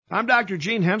I'm Dr.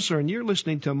 Gene Hensler, and you're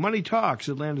listening to Money Talks,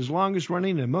 Atlanta's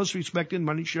longest-running and most respected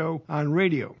money show on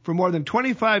radio. For more than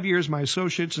 25 years, my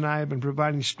associates and I have been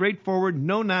providing straightforward,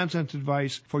 no-nonsense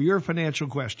advice for your financial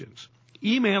questions.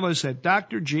 Email us at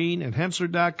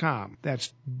drgene@hensler.com.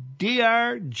 That's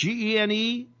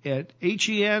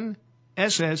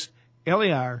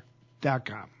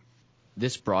drgene@hensler.com.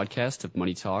 This broadcast of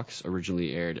Money Talks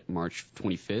originally aired March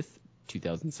 25th,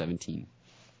 2017.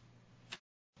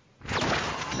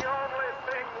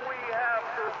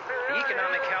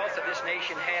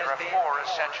 There are four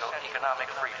essential economic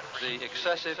freedoms. The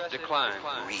excessive decline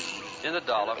in the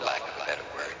dollar. For lack of a better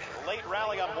word. Late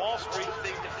rally on Wall Street. Too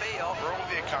big to fail. Growing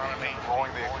the economy.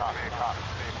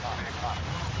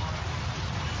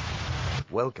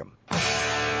 Welcome.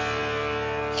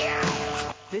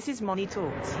 This is Money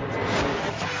Talks.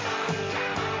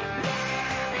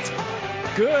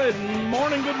 Good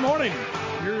morning.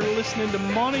 You're listening to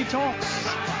Money Talks,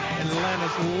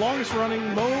 Atlanta's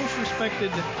longest-running, most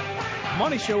respected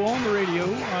money show on the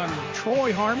radio. I'm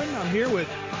Troy Harmon. I'm here with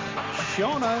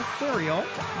Shauna Theriault,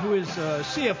 who is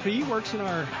CFP, works in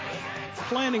our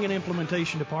planning and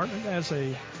implementation department as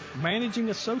a managing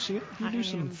associate. You do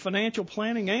some financial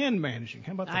planning and managing.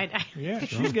 How about that? Yeah,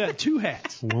 she's got two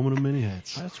hats. A woman of many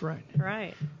hats. That's right.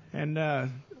 Right. And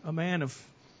a man of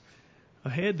a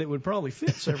head that would probably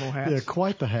fit several hats. Yeah,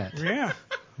 quite the hat. Yeah.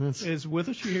 Is with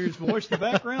us. You hear his voice in the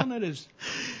background. That is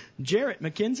Jarrett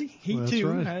McKenzie. He, too,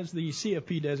 has the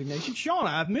CFP designation. Shauna,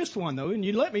 I've missed one, though, and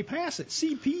you let me pass it.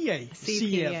 CPA.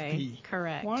 CFP.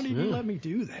 Correct. Why did you let me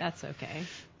do that? That's okay.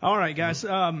 All right, guys.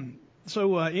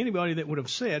 So anybody that would have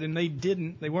said, and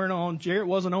they weren't on, Jarrett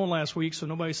wasn't on last week, so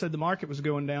nobody said the market was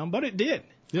going down, but it did.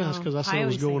 Yeah, that's because I said it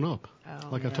was going up,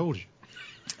 I told you.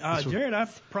 Jared, I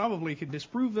probably could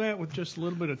disprove that with just a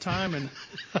little bit of time and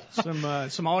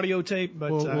some audio tape.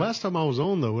 But last time I was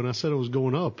on, though, when I said it was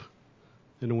going up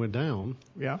and it went down,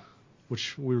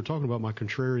 which we were talking about my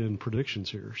contrarian predictions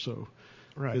here, so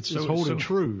it's holding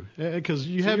true. Because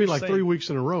you had me like 3 weeks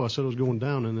in a row. I said it was going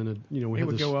down, and then it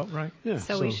would go up, right? Yeah.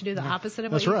 So we should do the opposite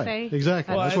of what you say? That's right.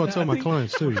 Exactly. That's what I tell my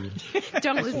clients, too.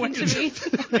 Don't listen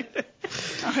to me.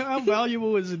 How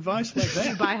valuable is advice like that?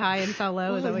 You buy high and sell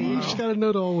low. Is that what you just got to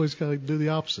know to always kind of do the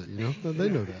opposite, They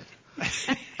know that.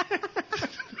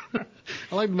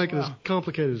 I like to make it as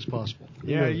complicated as possible.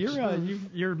 Yeah,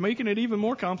 you're making it even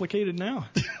more complicated now.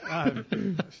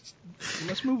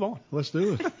 Let's move on. Let's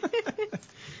do it.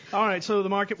 All right, so the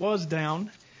market was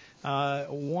down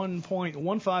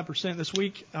 1.15% this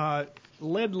week,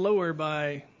 led lower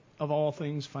by, of all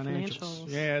things, financials.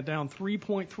 Yeah, down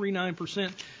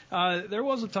 3.39%. There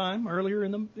was a time earlier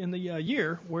in the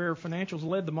year where financials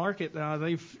led the market.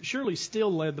 They've surely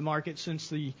still led the market since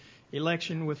the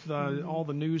election with all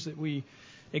the news that we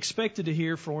expected to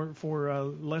hear for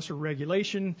lesser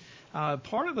regulation.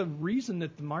 Part of the reason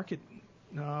that the market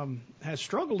has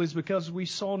struggled is because we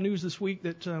saw news this week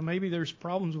that maybe there's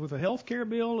problems with a health care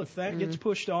bill. If that gets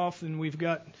pushed off, then we've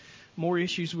got more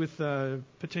issues with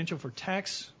potential for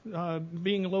tax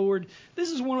being lowered.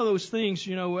 This is one of those things,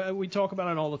 we talk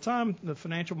about it all the time. The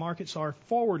financial markets are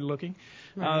forward-looking.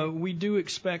 Right. We do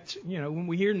expect, when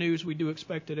we hear news, we do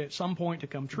expect it at some point to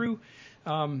come true.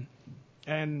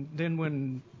 And then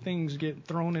when things get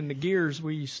thrown into gears,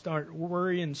 we start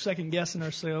worrying, second-guessing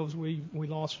ourselves. We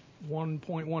lost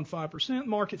 1.15%.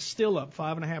 Market's still up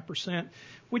 5.5%,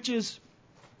 which is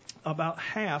about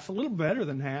half, a little better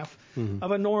than half,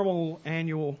 of a normal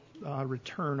annual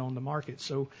return on the market.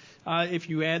 So if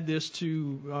you add this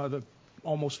to the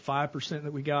almost 5%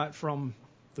 that we got from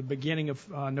the beginning of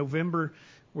November,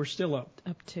 we're still up.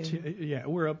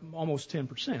 We're up almost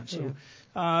 10%. So,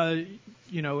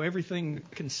 everything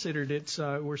considered,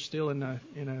 we're still in a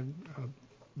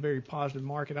very positive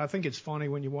market. I think it's funny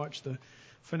when you watch the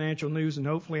financial news, and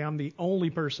hopefully I'm the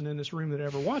only person in this room that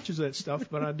ever watches that stuff,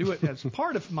 but I do it as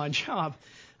part of my job,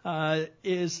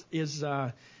 is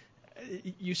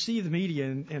you see the media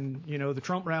and the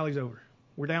Trump rally's over.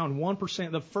 We're down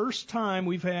 1%. The first time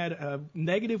we've had a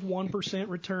negative 1%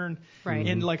 return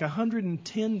in like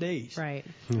 110 days. Right.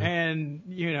 And,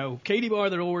 Katie bar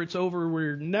the door, it's over.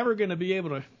 We're never going to be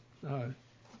able to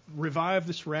revive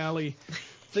this rally.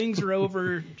 Things are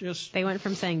over. They went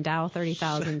from saying Dow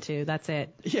 30,000 to that's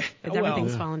it. Yeah.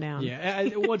 Everything's falling down. Yeah.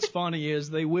 What's funny is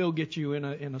they will get you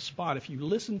in a spot. If you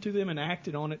listen to them and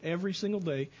acted on it every single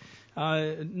day,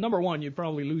 number one, you'd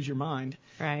probably lose your mind.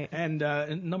 Right. And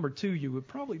number two, you would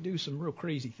probably do some real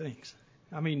crazy things.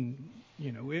 I mean,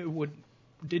 it would.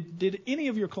 Did any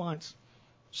of your clients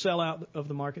sellout of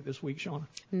the market this week, Shauna?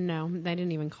 No, they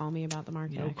didn't even call me about the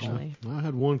market, actually. I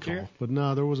had one call, but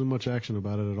no, there wasn't much action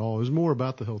about it at all. It was more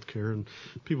about the health care, and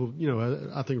people,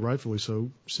 I think rightfully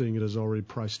so, seeing it as already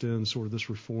priced in, sort of this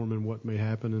reform and what may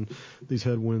happen, and these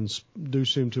headwinds do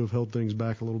seem to have held things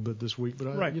back a little bit this week.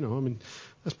 But,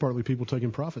 that's partly people taking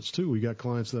profits, too. We got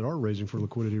clients that are raising for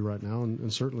liquidity right now,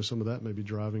 and certainly some of that may be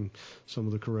driving some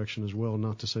of the correction as well.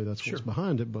 Not to say that's what's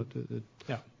behind it, but it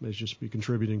may just be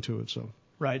contributing to it. So.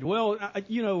 Right. Well,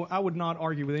 I would not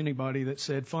argue with anybody that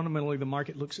said fundamentally the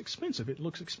market looks expensive. It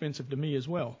looks expensive to me as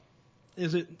well.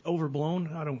 Is it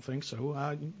overblown? I don't think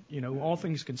so. All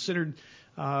things considered,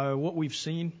 what we've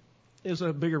seen is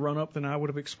a bigger run-up than I would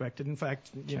have expected. In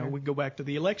fact, we go back to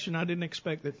the election. I didn't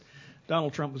expect that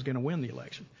Donald Trump was going to win the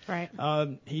election. Right.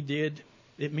 He did.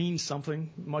 It means something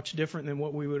much different than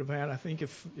what we would have had, I think,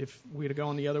 if we had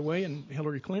gone the other way and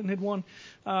Hillary Clinton had won.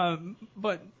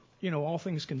 But all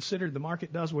things considered, the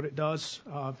market does what it does.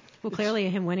 Well, clearly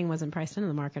him winning wasn't priced into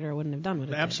the market, or it wouldn't have done what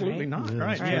it did. Absolutely right? not.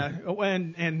 Right. Yeah. Oh,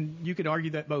 and you could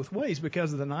argue that both ways,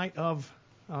 because of the night of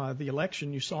the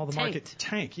election, you saw the market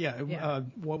tank. Yeah.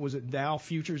 What was it? Dow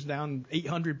futures down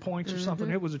 800 points or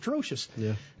something. It was atrocious.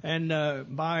 Yeah. And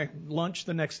by lunch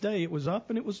the next day, it was up,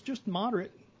 and it was just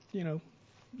moderate. A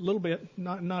little bit,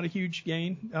 not a huge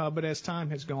gain. But as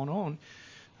time has gone on,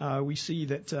 we see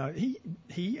that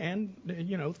he and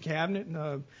the cabinet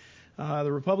and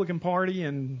the Republican Party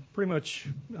and pretty much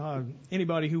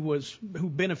anybody who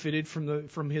benefited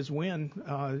from his win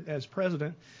as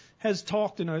president has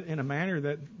talked in a manner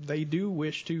that they do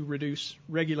wish to reduce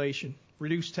regulation,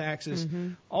 reduce taxes,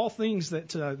 all things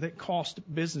that cost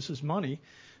businesses money.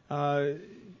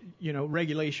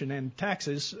 Regulation and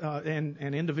taxes, and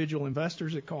individual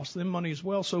investors, it costs them money as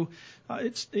well. So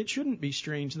it shouldn't be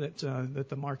strange that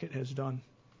the market has done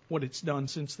what it's done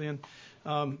since then.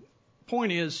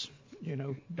 Point is,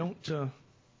 don't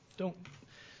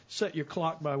set your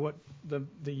clock by what the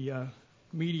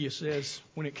media says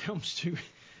when it comes to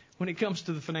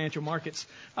the financial markets.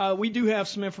 We do have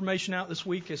some information out this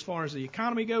week as far as the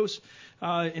economy goes.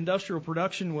 Industrial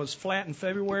production was flat in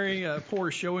February,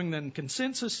 poorer showing than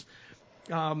consensus.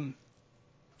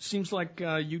 Seems like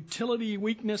utility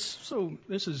weakness. So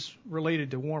this is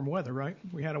related to warm weather, right?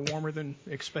 We had a warmer than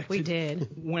expected we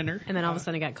did. winter. And then all of a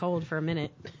sudden it got cold for a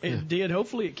minute. It did.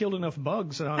 Hopefully it killed enough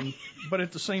bugs. But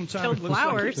at the same time, killed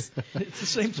flowers. At the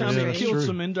same time, it killed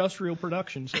some industrial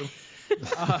production. So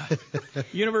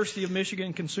University of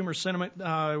Michigan consumer sentiment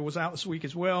was out this week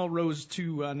as well, rose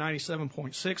to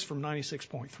 97.6 from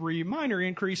 96.3. Minor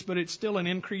increase, but it's still an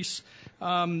increase.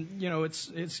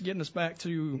 It's getting us back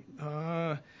to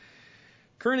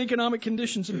current economic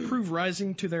conditions improve,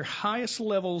 rising to their highest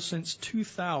level since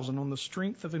 2000 on the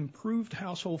strength of improved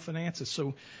household finances.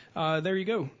 So there you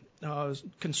go.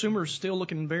 Consumers still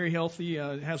looking very healthy,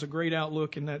 has a great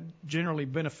outlook, and that generally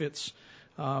benefits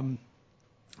our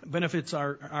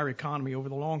economy over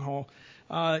the long haul.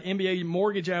 MBA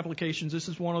mortgage applications, this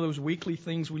is one of those weekly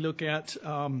things we look at.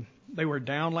 They were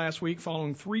down last week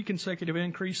following 3 consecutive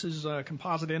increases.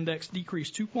 Composite index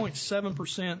decreased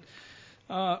 2.7%,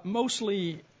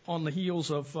 mostly on the heels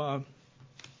of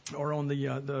or on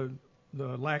the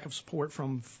lack of support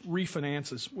from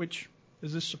refinances, which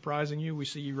is this surprising you? We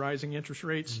see rising interest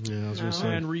rates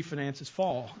and refinances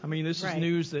fall. I mean, this is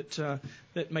news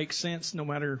that makes sense no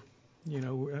matter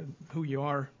who you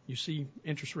are. You see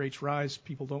interest rates rise,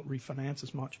 people don't refinance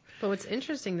as much. But what's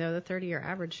interesting, though, the 30-year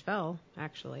average fell,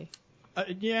 actually.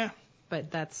 Yeah.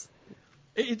 But that's...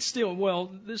 It's still,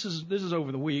 well, this is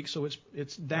over the week, so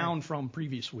it's down from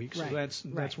previous weeks. So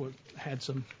that's what had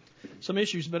some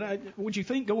issues. But would you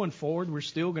think going forward we're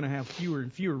still going to have fewer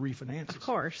and fewer refinances? Of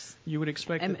course. You would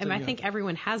expect and I think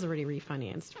everyone has already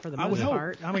refinanced for the most I would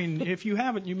part. Hope. I mean, if you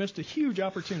haven't, you missed a huge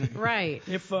opportunity. Right.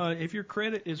 If your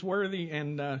credit is worthy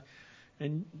and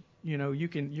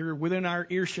you're within our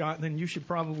earshot, then you should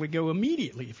probably go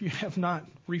immediately if you have not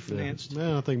refinanced.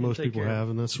 Yeah, I think most people have,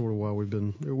 and that's sort of why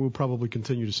we'll probably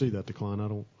continue to see that decline. I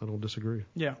don't disagree.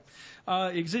 Yeah.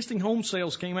 Existing home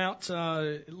sales came out.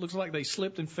 It looks like they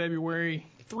slipped in February,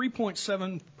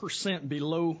 3.7%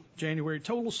 below January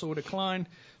total, so a decline.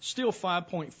 Still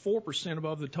 5.4%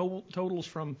 above the totals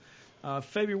from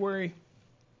February,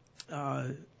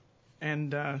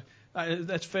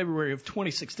 that's February of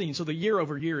 2016. So the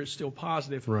year-over-year is still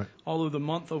positive, although the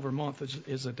month-over-month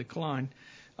is a decline.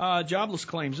 Jobless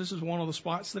claims, this is one of the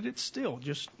spots that it's still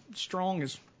just strong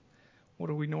as, what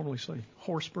do we normally say,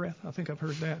 horse breath? I think I've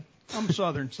heard that. I'm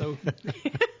Southern, so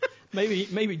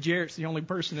maybe Jarrett's the only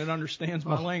person that understands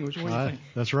my language. What do you think?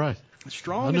 That's right.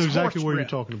 Strong I know as exactly horse what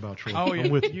breath. you're talking about, Troy. Oh,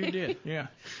 yeah, you did, yeah.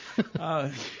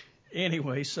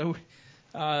 Anyway, so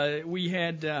We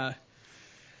had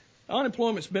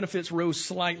unemployment benefits rose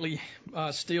slightly.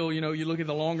 Still, you look at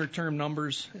the longer-term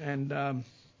numbers, and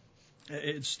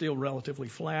it's still relatively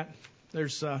flat.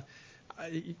 There's got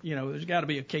to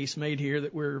be a case made here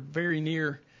that we're very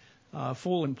near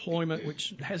full employment,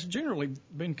 which has generally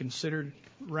been considered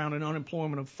around an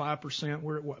unemployment of 5%.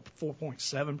 We're at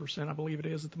 4.7%, I believe it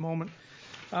is at the moment.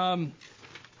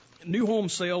 New home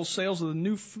sales of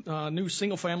the new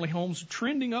single-family homes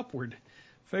trending upward.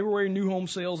 February new home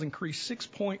sales increased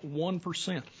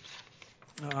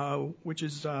 6.1%, which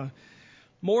is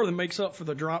more than makes up for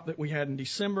the drop that we had in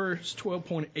December. It's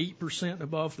 12.8%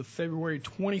 above the February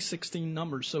 2016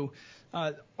 numbers. So,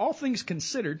 all things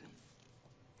considered,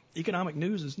 economic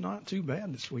news is not too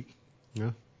bad this week.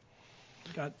 Yeah.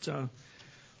 Got a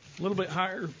little bit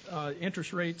higher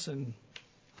interest rates and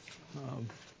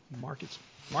markets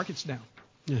down.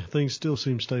 Yeah, things still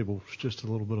seem stable. It's just a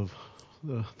little bit of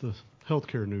the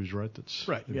healthcare news, right? That's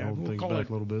holding things back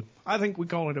a little bit. I think we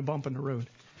call it a bump in the road.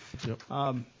 Yep.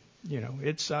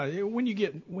 It's when you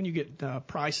get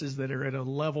prices that are at a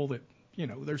level that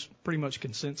there's pretty much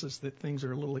consensus that things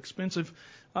are a little expensive.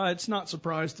 It's not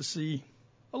surprised to see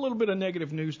a little bit of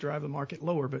negative news drive the market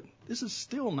lower, but this is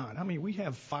still not. I mean, we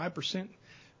have 5%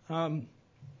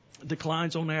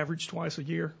 declines on average twice a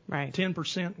year, right?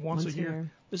 10% once a year.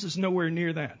 This is nowhere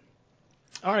near that.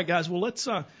 All right, guys. Well, let's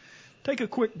take a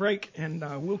quick break, and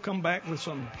we'll come back with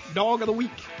some Dog of the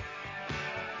Week.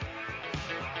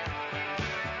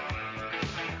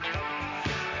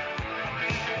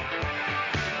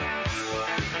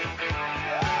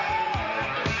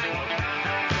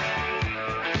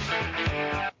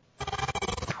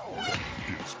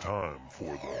 It's time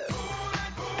for the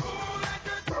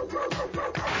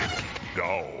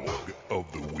Dog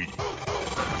of the Week.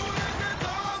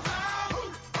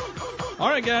 All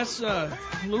right, guys, a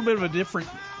little bit of a different,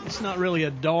 it's not really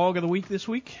a Dog of the Week this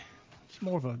week. It's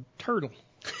more of a turtle.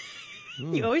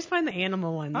 You always find the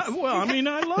animal ones. I love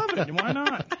it. Why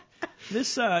not?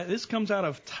 This comes out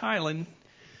of Thailand,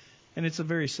 and it's a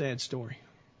very sad story.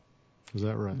 Is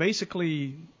that right?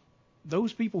 Basically,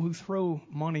 those people who throw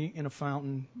money in a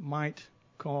fountain might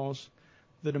cause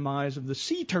the demise of the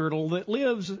sea turtle that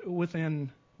lives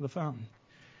within the fountain.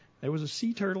 There was a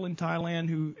sea turtle in Thailand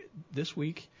who, this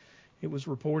week, it was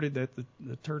reported that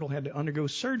the turtle had to undergo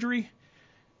surgery.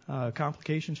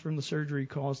 Complications from the surgery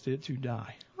caused it to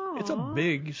die. Aww. It's a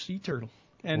big sea turtle.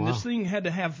 And wow. This thing had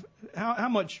to have, how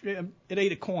much? It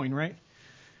ate a coin, right?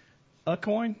 A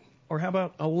coin? Or how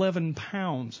about 11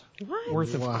 pounds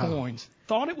worth of coins?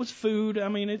 Thought it was food. I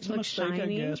mean, it's a mistake,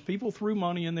 shiny. I guess. People threw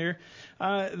money in there.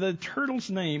 The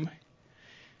turtle's name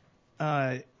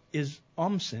is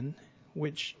Umsin,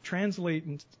 which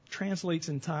translates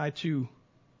in Thai to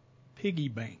piggy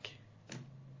bank.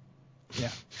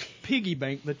 Yeah, piggy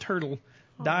bank. The turtle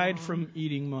died from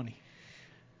eating money.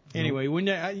 Anyway, when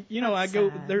I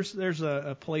go, there's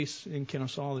a place in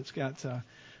Kennesaw that's got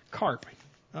carp.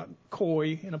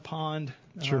 Koi in a pond.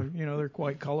 Sure. They're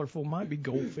quite colorful. Might be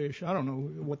goldfish. I don't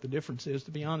know what the difference is,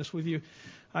 to be honest with you.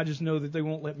 I just know that they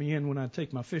won't let me in when I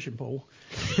take my fishing pole.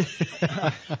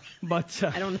 But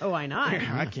I don't know why not.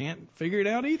 I can't figure it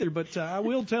out either. But I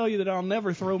will tell you that I'll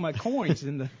never throw my coins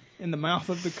in the mouth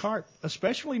of the carp,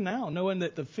 especially now, knowing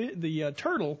that the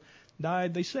turtle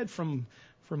died. They said from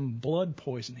blood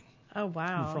poisoning. Oh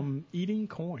wow! From eating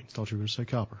coins. Thought you were going to say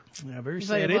copper. Yeah, very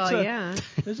sad. Yeah.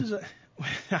 This is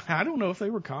I don't know if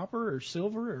they were copper or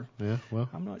silver or. Yeah, well.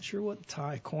 I'm not sure what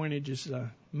Thai coinage is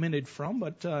minted from,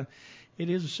 but it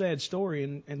is a sad story,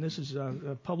 and this is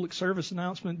a public service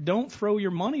announcement. Don't throw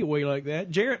your money away like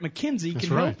that. Jarrett McKenzie can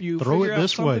help you figure out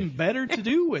something better to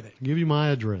do with it. Give you my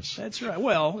address. That's right.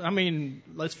 Well, I mean,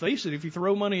 let's face it. If you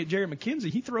throw money at Jarrett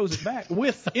McKenzie, he throws it back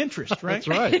with interest, right? That's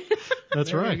right.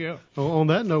 That's there right. You go. On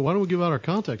that note, why don't we give out our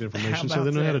contact information so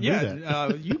they know how to do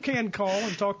that? You can call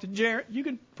and talk to Jarrett. You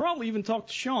can probably even talk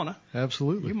to Shauna.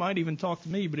 Absolutely. You might even talk to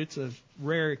me, but it's a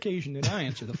rare occasion that I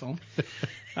answer the phone.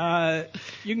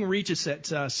 You can reach us at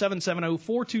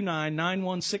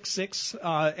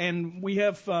 770-429-9166, and we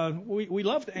have we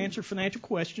love to answer financial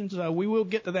questions. We will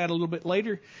get to that a little bit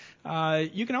later.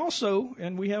 You can also,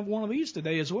 and we have one of these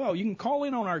today as well, you can call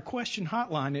in on our question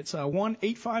hotline. It's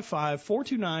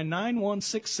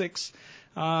 1-855-429-9166,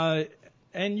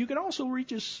 and you can also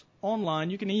reach us online.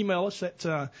 You can email us at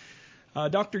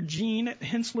Dr. Gene at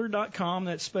Hensler.com.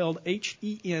 That's spelled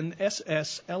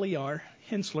Hensler,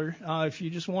 Hensler. If you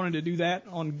just wanted to do that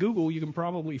on Google, you can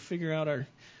probably figure out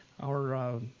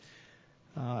our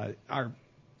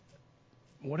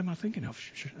What am I thinking of?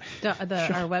 Our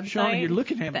website. Shauna, you're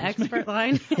looking at the expert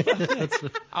line.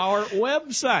 Our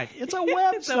website. It's a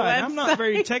website. I'm not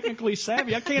very technically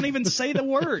savvy. I can't even say the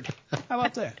word. How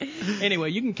about that?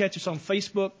 Anyway, you can catch us on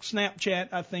Facebook, Snapchat,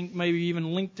 I think maybe even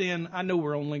LinkedIn. I know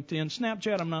we're on LinkedIn.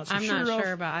 Snapchat, I'm not sure of. I'm not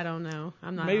sure, but I don't know.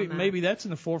 I'm not maybe, on that. Maybe that's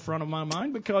in the forefront of my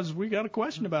mind because we got a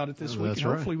question about it this week, and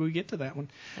hopefully we get to that one.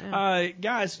 Yeah.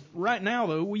 Guys, right now,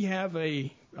 though, we have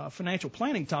a financial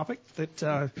planning topic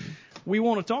that we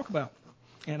want to talk about.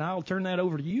 And I'll turn that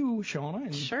over to you, Shauna.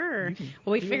 And sure.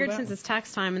 Well, we figured since it's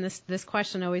tax time and this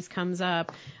question always comes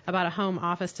up about a home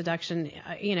office deduction,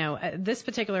 this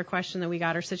particular question that we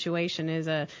got, our situation is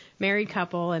a married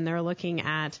couple and they're looking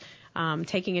at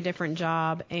taking a different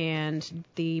job and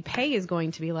the pay is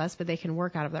going to be less, but they can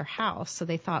work out of their house. So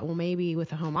they thought, well, maybe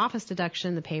with a home office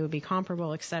deduction, the pay would be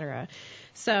comparable, et cetera.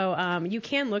 So you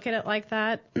can look at it like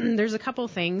that. There's a couple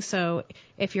things. So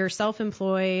if you're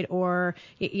self-employed or,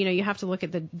 you have to look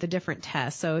at the different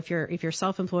tests. So if you're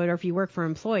self-employed or if you work for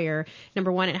an employer,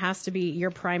 number one, it has to be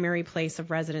your primary place of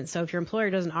residence. So if your employer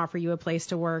doesn't offer you a place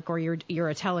to work or you're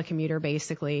a telecommuter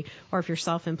basically, or if you're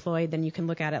self-employed, then you can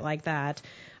look at it like that.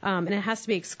 And it has to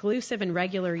be exclusive and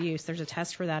regular use. There's a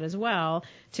test for that as well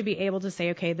to be able to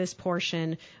say, okay, this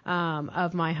portion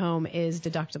of my home is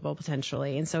deductible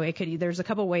potentially. And so there's a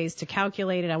couple ways to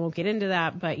calculate it. I won't get into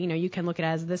that, but you can look at it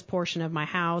as this portion of my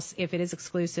house, if it is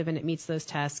exclusive and it meets those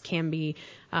tests, can be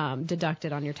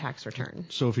deducted on your tax return.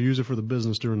 So if you use it for the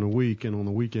business during the week and on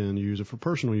the weekend you use it for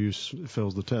personal use, it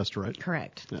fails the test, right?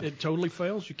 Correct. Yeah. It totally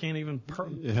fails? You can't even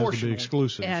It has to be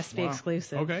exclusive. It has to be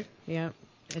exclusive. Okay. Yeah.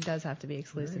 It does have to be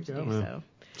exclusive to do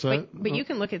so. But you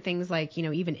can look at things like,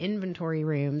 even inventory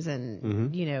rooms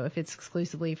and, if it's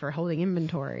exclusively for holding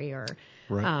inventory or,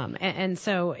 right. And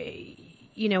so,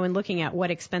 in looking at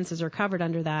what expenses are covered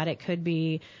under that, it could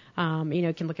be,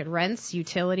 it can look at rents,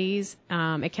 utilities.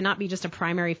 It cannot be just a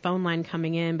primary phone line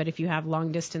coming in, but if you have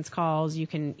long distance calls, you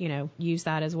can, use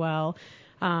that as well.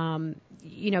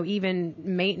 Even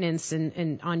maintenance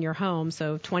on your home.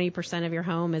 So 20% of your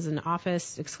home is an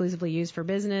office exclusively used for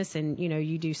business and,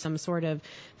 you do some sort of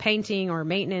painting or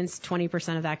maintenance,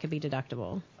 20% of that could be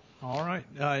deductible. All right.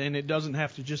 And it doesn't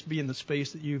have to just be in the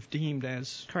space that you've deemed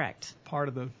as correct part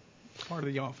of the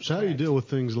office. So how do you deal with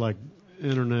things like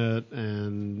internet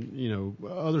and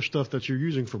other stuff that you're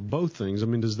using for both things? I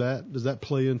mean, does that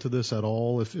play into this at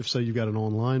all? If say you've got an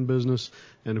online business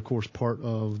and of course part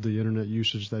of the internet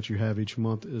usage that you have each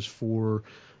month is for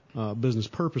business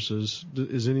purposes,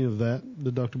 is any of that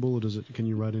deductible or can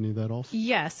you write any of that off?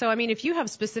 Yeah. So I mean, if you have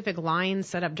specific lines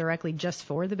set up directly just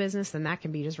for the business, then that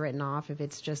can be just written off if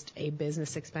it's just a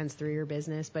business expense through your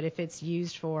business. But if it's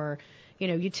used for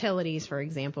utilities, for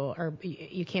example, or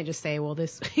you can't just say, well,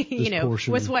 this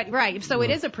was what, right. So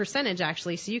It is a percentage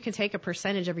actually. So you can take a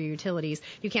percentage of your utilities.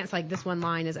 You can't say like this one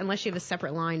line is, unless you have a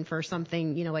separate line for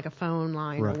something, like a phone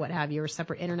line or what have you, or a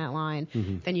separate internet line,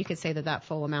 then you could say that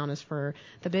full amount is for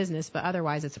the business, but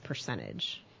otherwise it's a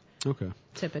percentage. Okay.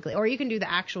 Typically. Or you can do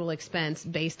the actual expense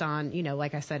based on,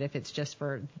 like I said, if it's just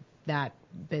for that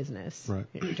business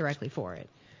directly for it.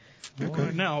 Okay.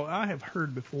 Right. Now, I have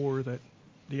heard before that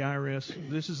the IRS,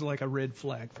 this is like a red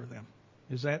flag for them.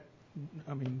 Is that,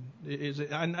 is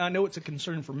it, I know it's a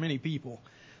concern for many people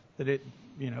that it,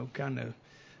 kind of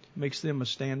makes them a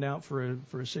standout for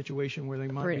a situation where they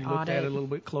might be looked at a little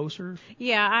bit closer.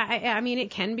 Yeah, I mean,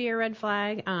 it can be a red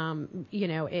flag.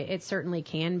 It certainly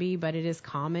can be, but it is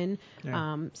common.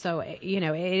 Yeah.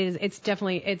 It's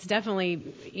definitely,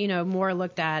 more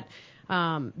looked at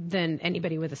than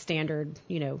anybody with a standard,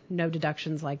 no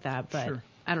deductions like that. But sure.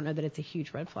 I don't know that it's a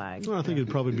huge red flag. Well, I think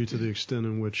it'd probably be to the extent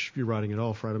in which you're writing it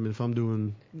off, right? I mean, if I'm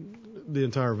doing the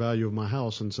entire value of my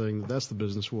house and saying that that's the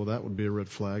business, well, that would be a red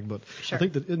flag. But sure. I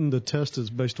think that the test is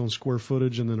based on square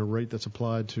footage and then a rate that's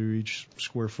applied to each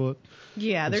square foot.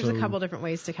 Yeah, there's a couple different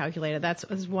ways to calculate it. That's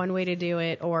one way to do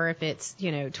it. Or if it's,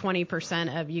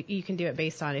 20% of, you can do it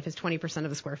based on if it's 20% of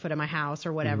the square foot of my house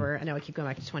or whatever. I know I keep going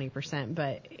back to 20%,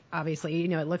 but obviously,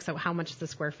 it looks at how much is the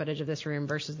square footage of this room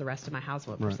versus the rest of my house.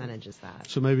 What percentage is that?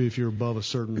 So maybe if you're above a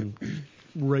certain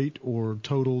rate or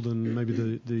total, then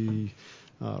maybe the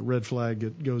red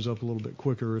flag goes up a little bit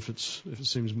quicker if it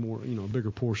seems more, a bigger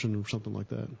portion or something like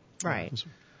that. Right.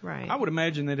 Right. I would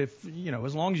imagine that if,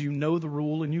 as long as you know the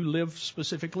rule and you live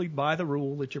specifically by the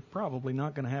rule, that you're probably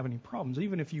not going to have any problems.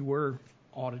 Even if you were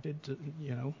audited,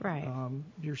 right.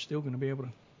 You're still going to be able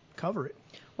to cover it.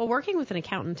 Well, working with an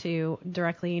accountant too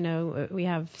directly, we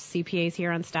have CPAs here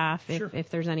on staff. Sure.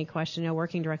 If there's any question,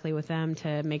 working directly with them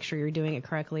to make sure you're doing it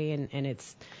correctly and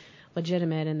it's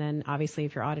legitimate, and then obviously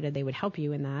if you're audited, they would help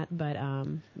you in that. But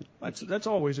that's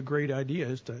always a great idea,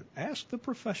 is to ask the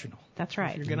professional. That's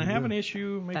right. If you're going to have an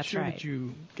issue, make sure right. that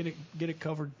you get it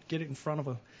covered, get it in front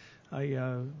of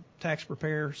a tax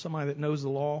preparer, somebody that knows the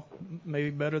law maybe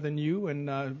better than you,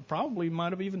 and probably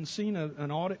might have even seen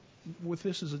an audit with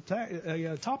this as a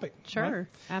topic. Sure, right?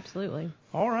 Absolutely.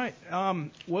 All right.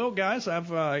 Well, guys,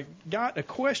 I've got a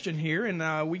question here,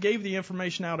 and we gave the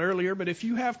information out earlier, but if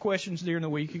you have questions during the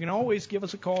week, you can always give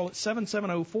us a call at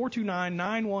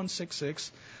 770-429-9166,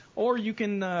 or you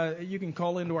can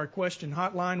call into our question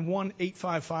hotline,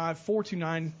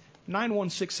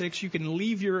 1-855-429-9166. You can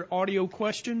leave your audio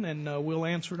question, and we'll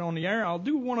answer it on the air. I'll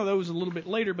do one of those a little bit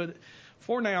later, but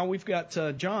for now, we've got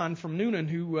John from Newnan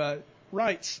who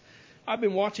writes, I've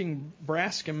been watching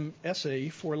Braskem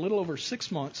SA for a little over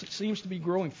 6 months. It seems to be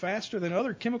growing faster than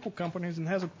other chemical companies and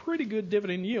has a pretty good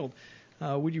dividend yield.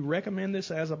 Would you recommend this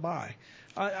as a buy?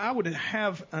 I would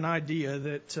have an idea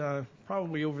that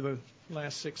probably over the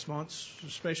last 6 months,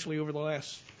 especially over the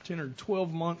last 10 or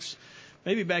 12 months,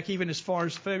 maybe back even as far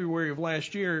as February of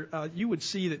last year, you would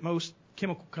see that most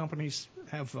chemical companies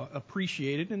have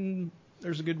appreciated, and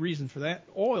there's a good reason for that.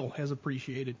 Oil has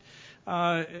appreciated.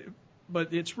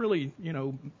 But it's really,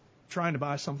 trying to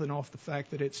buy something off the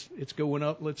fact that it's going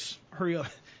up. Let's hurry up.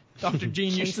 Dr.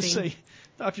 Gene used to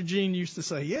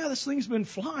say, yeah, this thing's been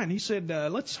flying. He said,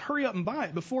 let's hurry up and buy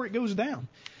it before it goes down.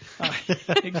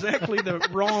 Exactly the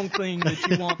wrong thing that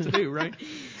you want to do, right?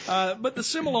 But the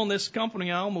symbol on this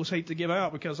company I almost hate to give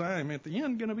out because I am at the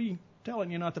end going to be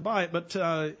telling you not to buy it, but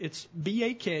it's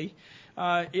BAK.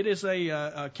 It is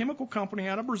a chemical company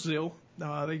out of Brazil.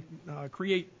 They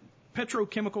create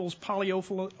petrochemicals,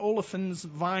 polyolefins,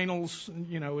 vinyls.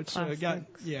 It's got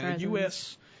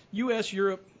U.S.,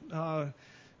 Europe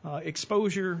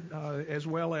exposure, as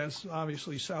well as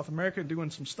obviously South America, doing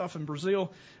some stuff in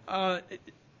Brazil.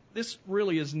 This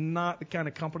really is not the kind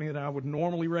of company that I would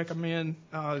normally recommend.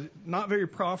 Not very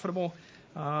profitable.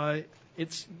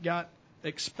 It's got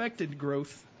expected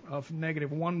growth of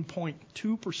negative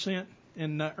 1.2%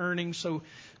 in earnings. So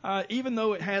even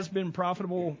though it has been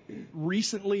profitable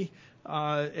recently,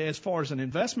 as far as an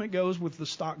investment goes, with the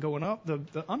stock going up,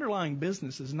 the underlying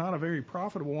business is not a very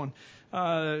profitable one.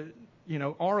 ROA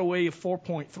of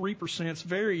 4.3%. It's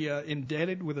very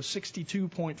indebted with a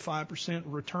 62.5%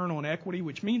 return on equity,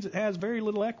 which means it has very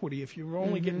little equity. If you're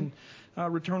only getting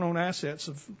return on assets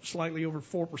of slightly over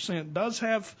 4%, it does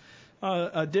have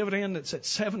a dividend that's at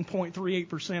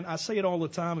 7.38%. I say it all the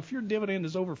time. If your dividend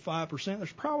is over 5%,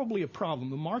 there's probably a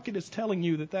problem. The market is telling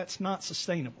you that that's not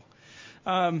sustainable.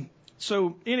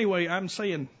 So anyway, I'm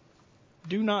saying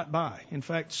do not buy. In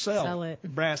fact, sell it.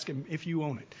 Braskem if you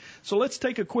own it. So let's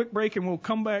take a quick break, and we'll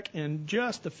come back in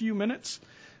just a few minutes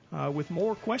with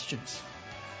more questions.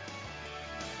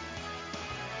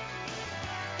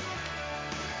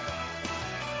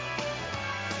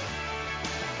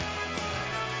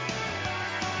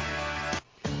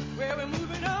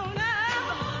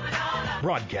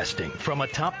 Broadcasting from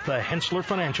atop the Hensler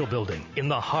Financial Building in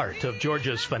the heart of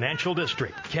Georgia's financial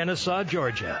district, Kennesaw,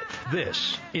 Georgia.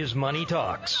 This is Money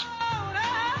Talks.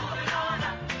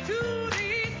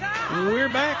 We're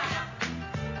back.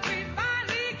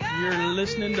 You're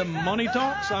listening to Money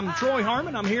Talks. I'm Troy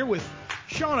Harmon. I'm here with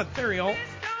Shauna Theriault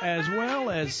as well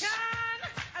as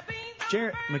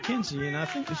Jarrett McKenzie, and I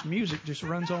think this music just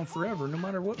runs on forever no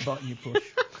matter what button you push.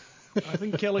 I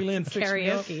think Kelly Lynn fixed me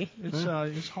up.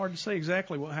 It's hard to say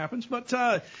exactly what happens,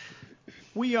 but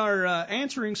we are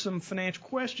answering some financial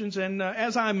questions, and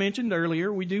as I mentioned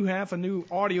earlier, we do have a new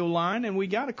audio line, and we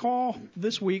got a call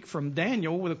this week from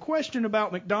Daniel with a question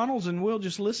about McDonald's, and we'll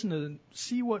just listen to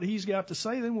see what he's got to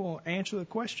say, then we'll answer the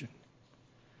question.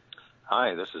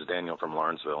 Hi, this is Daniel from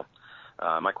Lawrenceville.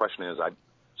 My question is, I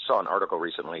saw an article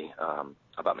recently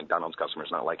about McDonald's customers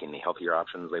not liking the healthier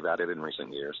options they've added in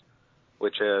recent years,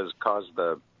 which has caused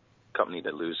the company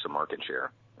to lose some market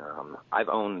share. I've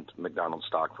owned McDonald's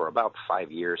stock for about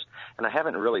 5 years, and I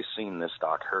haven't really seen this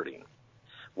stock hurting.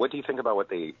 What do you think about what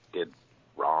they did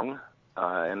wrong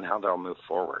and how they'll move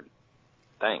forward?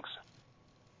 Thanks.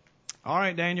 All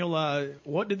right, Daniel,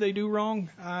 what did they do wrong?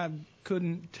 I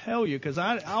couldn't tell you because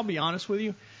I'll be honest with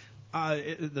you.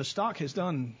 The stock has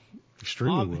done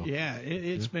extremely well. Yeah,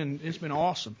 it's been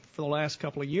awesome for the last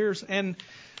couple of years, and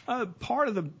part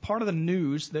of the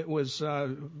news that was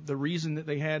the reason that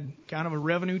they had kind of a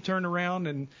revenue turnaround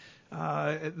and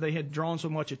they had drawn so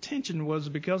much attention was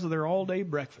because of their all-day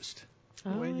breakfast.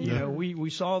 Oh, we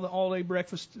saw the all-day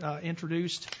breakfast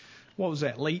introduced what was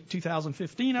that, late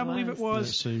 2015, I believe it was.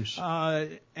 That seems.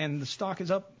 And the stock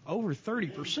is up over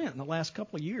 30% in the last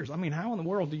couple of years. I mean, how in the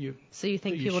world do you? So you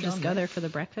think people just go there for the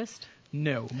breakfast?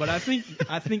 No, but I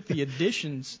think the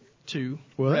additions to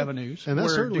revenues, and that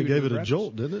certainly gave it a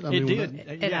jolt, didn't it? It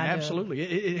did. Yeah, absolutely.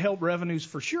 It helped revenues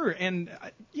for sure. And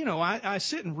I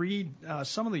sit and read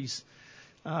some of these.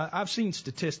 I've seen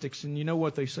statistics, and you know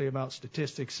what they say about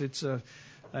statistics. It's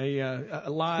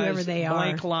lies,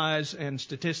 blank lies, and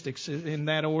statistics in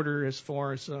that order as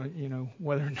far as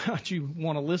whether or not you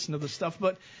want to listen to the stuff.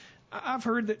 But I've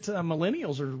heard that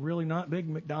millennials are really not big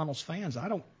McDonald's fans. I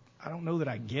don't know that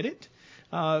I get it.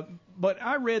 But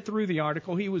I read through the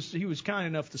article. He was kind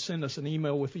enough to send us an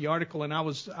email with the article, and I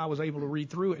was able to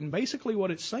read through it. And basically, what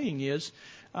it's saying is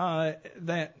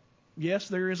that yes,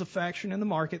 there is a faction in the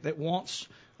market that wants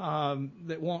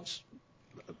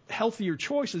healthier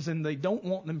choices, and they don't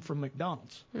want them from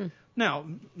McDonald's. Now,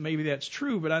 maybe that's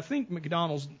true, but I think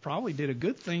McDonald's probably did a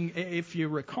good thing. If you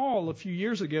recall, a few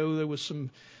years ago, there was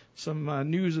some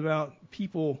news about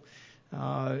people.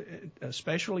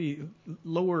 Especially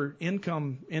lower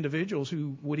income individuals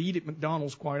who would eat at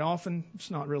McDonald's quite often. It's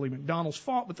not really McDonald's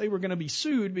fault, but they were going to be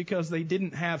sued because they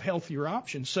didn't have healthier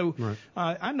options. So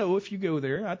I know if you go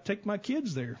there, I'd take my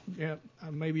kids there. Yeah,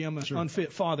 maybe I'm an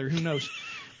unfit father, who knows.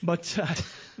 But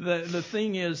the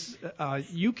thing is,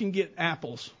 you can get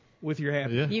apples with your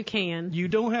Happy. Yeah. You can. You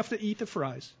don't have to eat the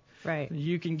fries. Right.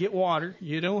 You can get water.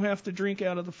 You don't have to drink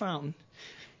out of the fountain.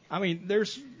 I mean,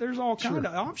 there's all kind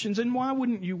of options, and why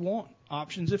wouldn't you want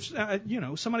options? If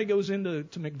somebody goes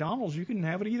into McDonald's, you can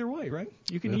have it either way, right?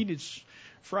 You can eat as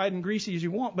fried and greasy as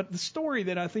you want. But the story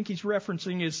that I think he's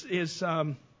referencing is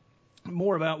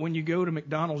more about when you go to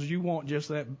McDonald's, you want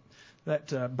just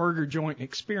that burger joint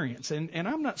experience, and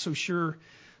I'm not so sure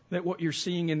that what you're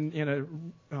seeing in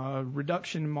a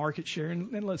reduction in market share,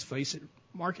 and let's face it,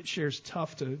 market share is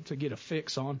tough to get a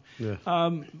fix on. Yeah.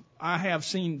 I have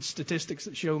seen statistics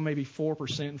that show maybe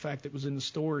 4%. In fact, it was in the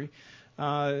story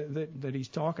that he's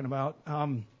talking about.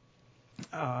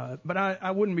 But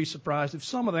I wouldn't be surprised if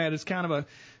some of that is kind of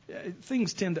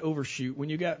things tend to overshoot when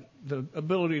you got the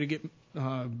ability to get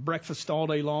breakfast all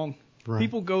day long. Right.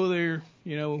 People go there,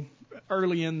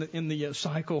 early in the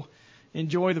cycle,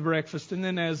 enjoy the breakfast, and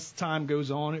then as time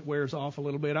goes on, it wears off a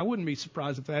little bit. I wouldn't be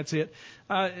surprised if that's it.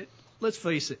 Let's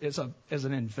face it, as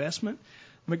an investment,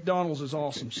 McDonald's is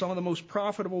awesome. Some of the most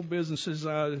profitable businesses,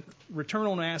 return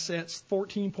on assets,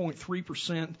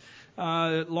 14.3%,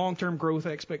 long-term growth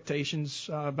expectations,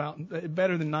 about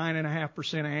better than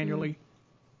 9.5% annually.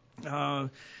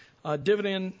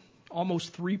 Dividend,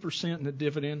 almost 3% in the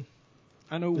dividend.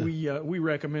 I know we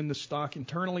recommend the stock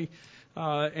internally,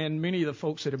 and many of the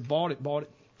folks that have bought it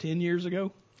 10 years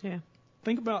ago. Yeah.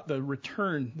 Think about the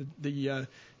return, the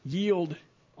yield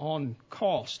on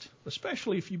cost,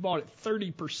 especially if you bought it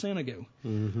 30% ago.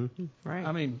 Mm-hmm. Right.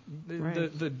 I mean,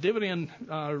 the dividend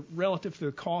relative to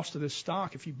the cost of this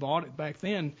stock, if you bought it back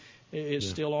then, is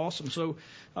still awesome. So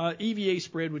EVA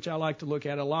spread, which I like to look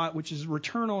at a lot, which is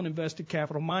return on invested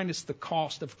capital minus the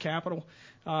cost of capital,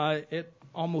 at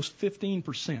almost 15%,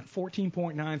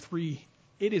 14.93.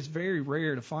 It is very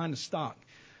rare to find a stock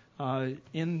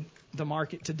in the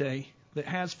market today that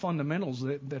has fundamentals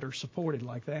that are supported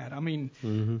like that. I mean,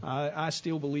 I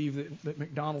still believe that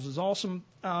McDonald's is awesome.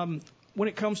 When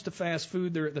it comes to fast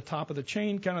food, they're at the top of the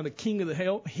chain, kind of the king of the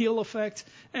hill effect.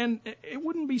 And it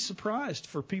wouldn't be surprised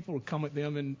for people to come at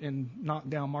them and knock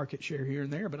down market share here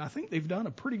and there. But I think they've done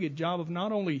a pretty good job of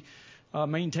not only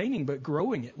maintaining but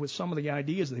growing it with some of the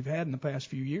ideas they've had in the past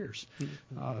few years.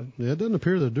 It doesn't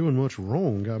appear they're doing much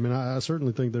wrong. I mean, I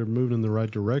certainly think they're moving in the right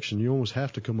direction. You almost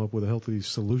have to come up with a healthy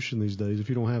solution these days. If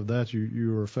you don't have that,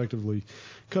 you are effectively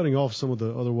cutting off some of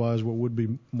the otherwise what would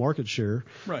be market share.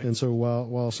 Right. And so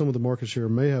while some of the market share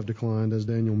may have declined, as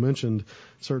Daniel mentioned,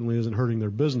 certainly isn't hurting their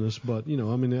business. But,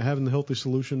 having the healthy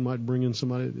solution might bring in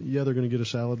somebody. Yeah, they're going to get a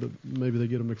salad, but maybe they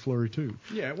get a McFlurry too.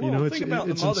 Yeah, well, think about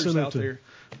the mothers out there.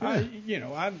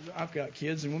 Yeah. I've got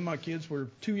kids, and when my kids were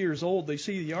 2 years old, they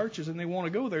see the Arches and they want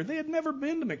to go there. They had never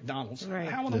been to McDonald's. Right.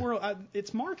 How in the world?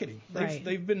 It's marketing.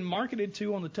 They've been marketed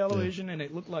to on the television, and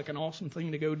it looked like an awesome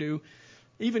thing to go do.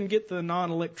 Even get the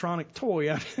non-electronic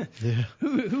toy.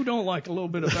 Who don't like a little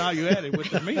bit of value added with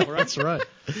their meal, right? That's right.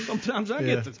 Sometimes I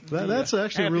get that's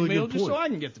actually Happy a really Meal good just point. so I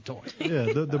can get the toy.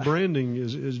 Yeah, the branding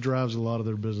is drives a lot of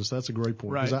their business. That's a great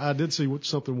point. Because I did see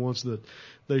something once that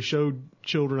they showed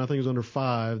children, I think it was under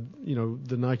 5,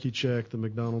 the Nike check, the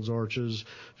McDonald's Arches,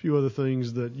 a few other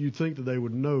things that you'd think that they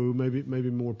would know, maybe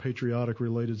more patriotic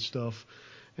related stuff,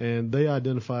 and they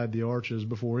identified the Arches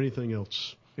before anything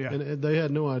else. Yeah. And they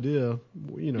had no idea,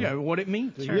 Yeah, what it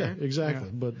means. Sure. Yeah, exactly.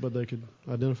 Yeah. But they could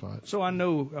identify it. So I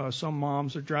know some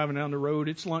moms are driving down the road.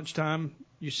 It's lunchtime.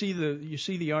 You see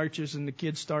the arches, and the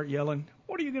kids start yelling.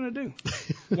 What are you going to do?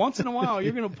 Once in a while,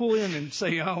 you're going to pull in and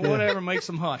say, oh, whatever, makes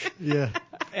them hush. Yeah.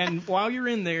 And while you're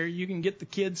in there, you can get the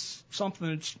kids something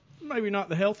that's maybe not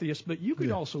the healthiest, but you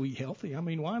could also eat healthy. I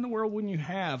mean, why in the world wouldn't you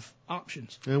have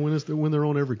options? And when they're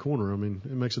on every corner, I mean,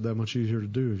 it makes it that much easier to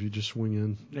do if you just swing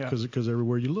in because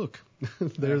everywhere you look,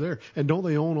 they're there. And don't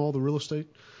they own all the real estate?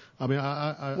 I mean,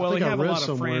 I think they I have read a lot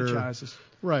somewhere, of franchises.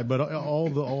 Right, but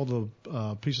all the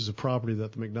pieces of property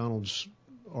that the McDonald's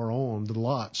are on, the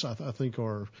lots, I think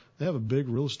they have a big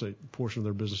real estate portion of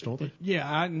their business, don't they? Yeah,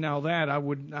 I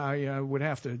would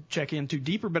have to check into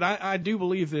deeper, but I do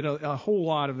believe that a whole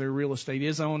lot of their real estate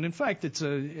is owned. In fact, it's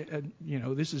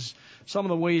this is some of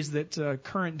the ways that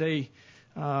current day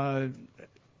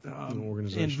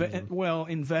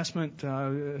investment,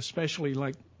 especially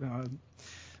like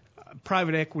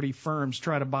private equity firms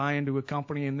try to buy into a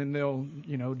company, and then they'll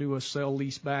do a sell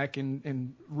lease back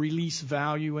and release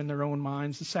value in their own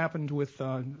minds. This happened with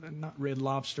not Red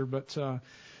Lobster, but some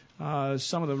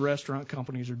of the restaurant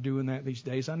companies are doing that these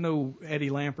days. I know Eddie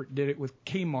Lampert did it with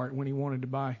Kmart when he wanted to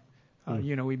buy.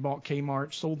 He bought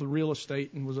Kmart, sold the real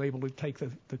estate, and was able to take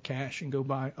the cash and go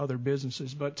buy other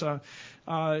businesses. But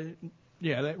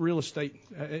that real estate,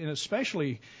 and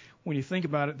especially when you think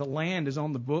about it, the land is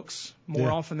on the books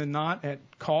more often than not at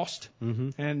cost.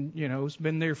 Mm-hmm. And, it's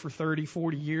been there for 30,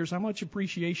 40 years. How much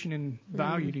appreciation and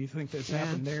value do you think that's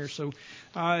happened there? So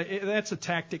that's a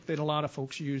tactic that a lot of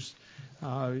folks use,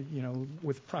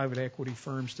 with private equity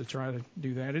firms to try to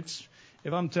do that.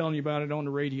 If I'm telling you about it on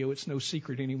the radio, it's no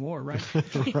secret anymore, right?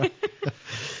 Right.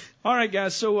 All right,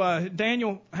 guys. So,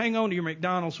 Daniel, hang on to your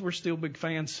McDonald's. We're still big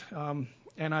fans.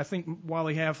 And I think while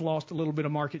they have lost a little bit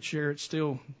of market share, it's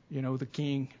still, the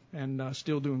king and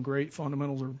still doing great.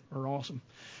 Fundamentals are awesome.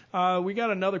 We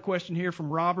got another question here from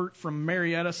Robert from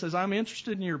Marietta. Says, I'm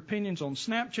interested in your opinions on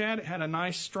Snapchat. It had a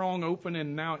nice, strong open,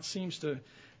 and now it seems to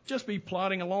just be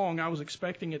plodding along. I was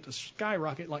expecting it to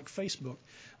skyrocket like Facebook.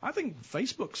 I think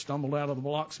Facebook stumbled out of the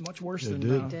blocks much worse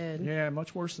than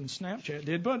much worse than Snapchat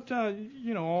did. But,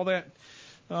 all that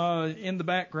in the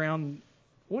background,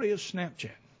 what is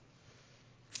Snapchat?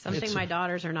 Something my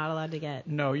daughters are not allowed to get.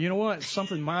 No, you know what? It's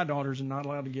something my daughters are not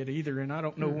allowed to get either, and I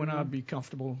don't know when I'd be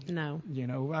comfortable. No.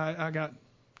 I got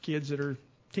kids that are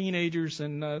teenagers,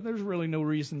 and there's really no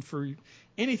reason for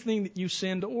anything that you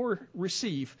send or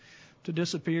receive to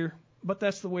disappear, but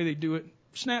that's the way they do it.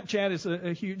 Snapchat is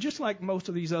a huge, just like most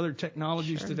of these other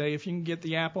technologies today, if you can get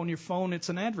the app on your phone, it's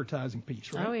an advertising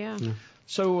piece, right? Oh, yeah.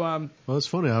 So, well, it's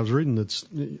funny. I was reading that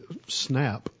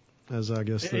Snap, as I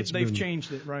guess they've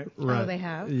changed it, right? Right. Oh, they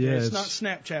have? Yeah, it's not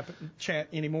Snapchat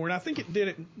anymore, and I think it did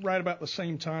it right about the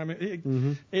same time.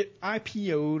 It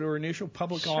IPO'd, or initial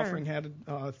public offering, had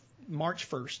March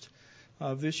 1st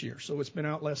of this year, so it's been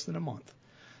out less than a month.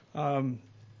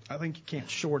 I think you can't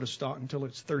short a stock until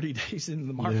it's 30 days into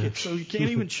the market, so you can't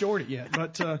even short it yet.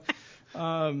 But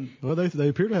well, they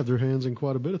appear to have their hands in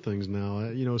quite a bit of things now.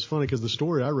 It's funny because the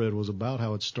story I read was about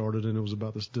how it started, and it was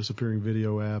about this disappearing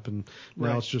video app, and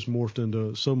now it's just morphed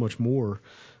into so much more.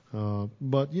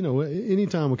 But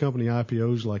anytime a company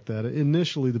IPOs like that,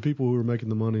 initially the people who are making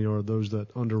the money are those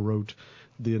that underwrote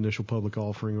the initial public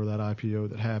offering or that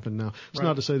IPO that happened. Now, it's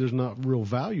not to say there's not real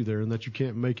value there and that you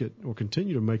can't make it or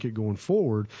continue to make it going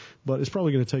forward, but it's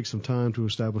probably going to take some time to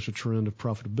establish a trend of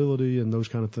profitability and those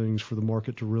kind of things for the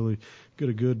market to really get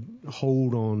a good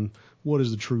hold on what is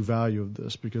the true value of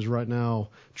this, because right now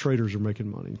traders are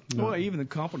making money. Well, even the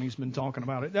company's been talking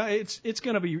about it. It's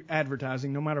going to be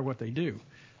advertising no matter what they do.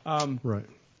 Right.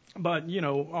 But,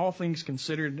 all things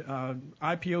considered,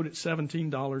 IPO'd at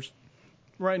 $17.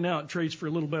 Right now it trades for a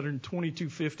little better than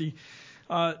 $22.50.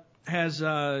 Has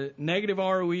negative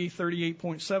ROE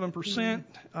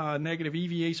 38.7%, negative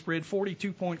EVA spread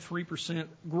 42.3%,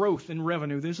 growth in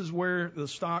revenue. This is where the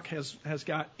stock has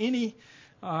got any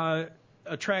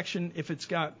attraction, if it's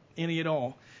got any at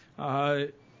all.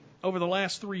 Over the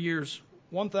last 3 years,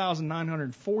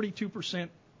 1,942%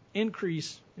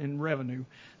 increase in revenue.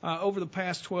 Over the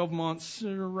past 12 months,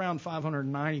 around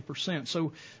 590%.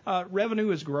 So revenue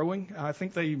is growing. I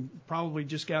think they probably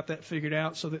just got that figured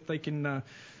out so that they can,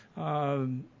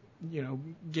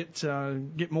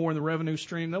 get more in the revenue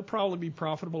stream. They'll probably be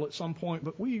profitable at some point,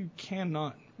 but we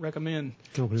cannot recommend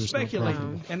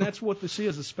speculating. And that's what this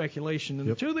is, a speculation. And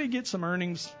until they get some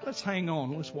earnings, let's hang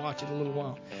on. Let's watch it a little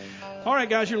while. All right,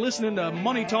 guys, you're listening to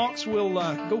Money Talks. We'll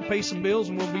go pay some bills,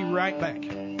 and we'll be right back.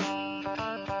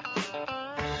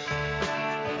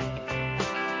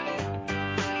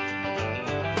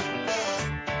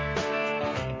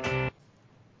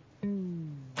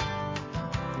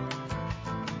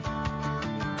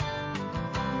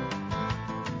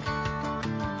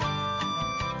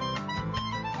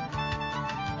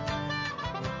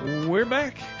 We're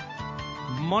back.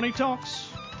 Money Talks.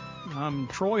 I'm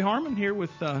Troy Harmon here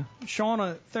with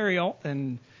Shauna Theriault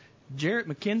and Jarrett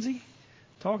McKenzie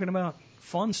talking about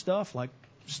fun stuff like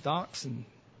stocks and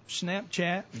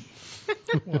Snapchat.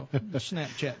 Well, the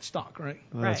Snapchat stock, right?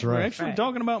 That's right. We're actually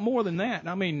talking about more than that.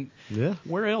 I mean, yeah.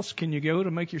 Where else can you go to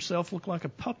make yourself look like a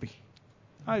puppy?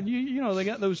 You know, they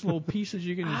got those little pieces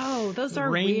you can. Oh, those are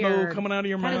rainbow weird. coming out of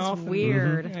your mouth. That is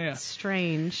weird. And, yeah.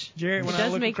 Strange. Jarrett, when I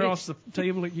look across the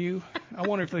table at you, I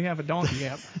wonder if they have a donkey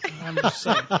app. I'm just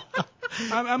saying.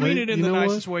 I mean it in the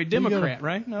nicest way. Democrat,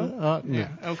 right? No? Yeah.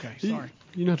 Okay, sorry.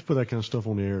 You don't have to put that kind of stuff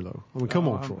on the air, though. I mean, come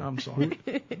on, Troy. I'm sorry.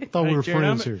 I thought we were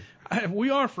friends here. We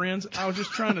are friends. I was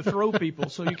just trying to throw people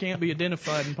so you can't be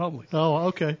identified in public. Oh,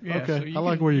 okay. Yeah, okay. So I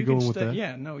like where you're going with that.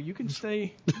 Yeah, no, you can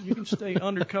stay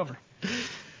undercover.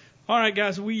 All right,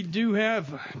 guys, we do have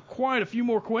quite a few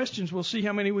more questions. We'll see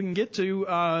how many we can get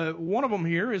to. One of them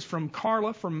here is from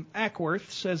Carla from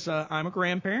Ackworth. Says, I'm a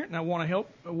grandparent and I want to help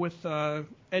with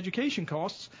education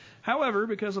costs. However,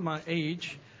 because of my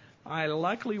age, I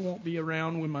likely won't be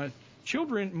around when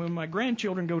my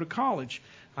grandchildren go to college.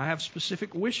 I have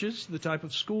specific wishes, the type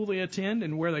of school they attend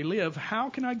and where they live. How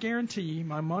can I guarantee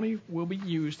my money will be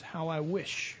used how I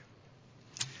wish?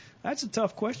 That's a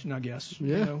tough question, I guess.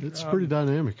 Yeah, it's pretty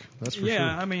dynamic. That's for sure.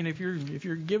 Yeah, I mean, if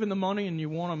you're given the money and you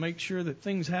want to make sure that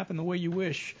things happen the way you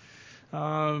wish,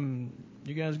 you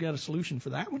guys got a solution for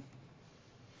that one?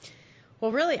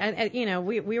 Well, really,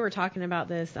 we were talking about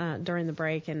this during the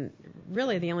break, and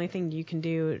really the only thing you can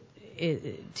do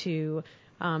to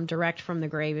direct from the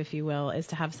grave, if you will, is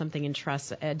to have something in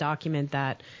trust, a document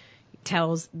that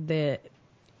tells the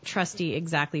trustee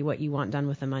exactly what you want done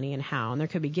with the money and how. And there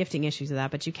could be gifting issues of that,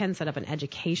 but you can set up an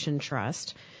education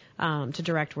trust to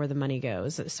direct where the money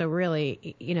goes. So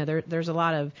really, there's a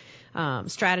lot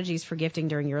of strategies for gifting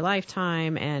during your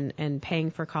lifetime and paying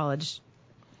for college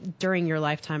during your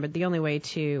lifetime, but the only way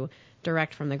to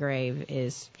direct from the grave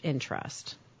is in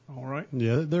trust. All right.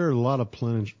 Yeah, there are a lot of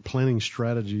planning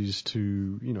strategies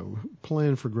to,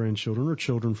 plan for grandchildren or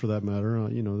children for that matter.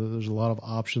 There's a lot of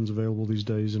options available these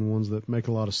days and ones that make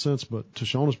a lot of sense. But to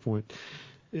Shauna's point,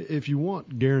 if you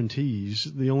want guarantees,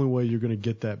 the only way you're going to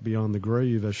get that beyond the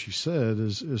grave, as she said,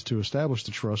 is to establish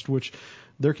the trust, which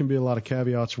there can be a lot of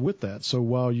caveats with that. So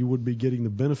while you would be getting the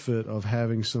benefit of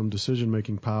having some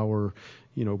decision-making power,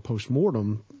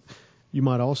 post-mortem, you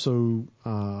might also,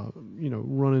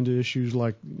 run into issues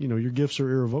like, your gifts are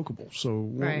irrevocable. So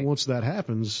once that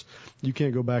happens, you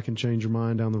can't go back and change your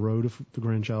mind down the road if the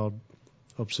grandchild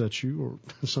upsets you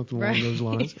or something along those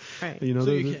lines. Right.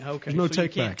 There's no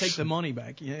take backs. You can't take the money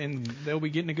back, and they'll be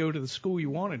getting to go to the school you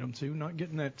wanted them to, not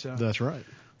getting that. That's right.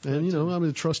 And,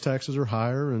 the trust taxes are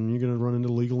higher, and you're going to run into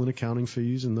legal and accounting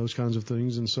fees and those kinds of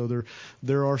things. And so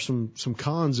there are some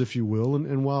cons, if you will.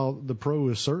 And while the pro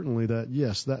is certainly that,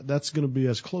 yes, that's going to be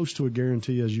as close to a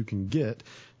guarantee as you can get,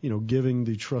 giving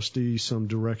the trustee some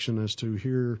direction as to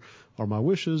here are my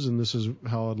wishes and this is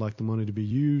how I'd like the money to be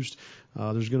used.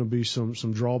 There's going to be some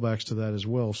drawbacks to that as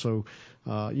well. So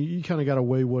you kind of got to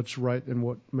weigh what's right and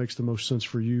what makes the most sense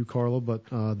for you, Carla. But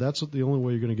that's the only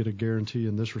way you're going to get a guarantee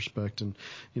in this respect. And,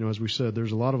 as we said,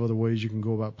 there's a lot of other ways you can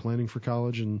go about planning for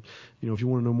college. And, if you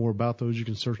want to know more about those, you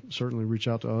can certainly reach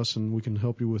out to us and we can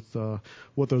help you with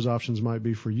what those options might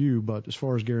be for you. But as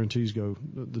far as guarantees go,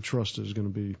 the trust is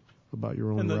going to be about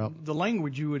your own route. The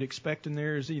language you would expect in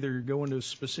there is either going to a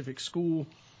specific school.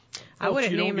 I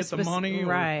wouldn't name a specific money,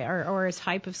 right, or a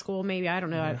type of school. Maybe I don't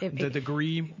know. Yeah. The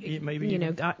degree, maybe.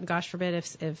 Gosh forbid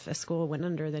if a school went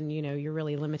under, then you're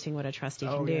really limiting what a trustee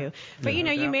can do. But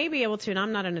no you may be able to. And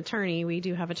I'm not an attorney. We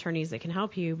do have attorneys that can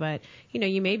help you. But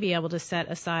you may be able to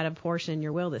set aside a portion in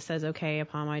your will that says, okay,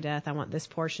 upon my death, I want this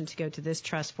portion to go to this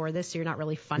trust for this. So you're not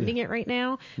really funding it right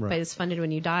now, but it's funded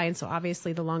when you die. And so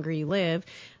obviously, the longer you live,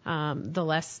 the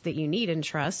less that you need in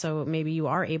trust. So maybe you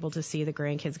are able to see the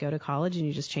grandkids go to college, and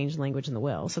you just change the language in the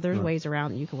will. So there's ways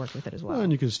around that you can work with it as well.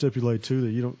 And you can stipulate too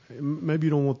that maybe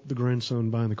you don't want the grandson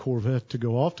buying the Corvette to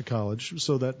go off to college,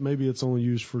 so that maybe it's only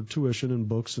used for tuition and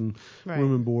books and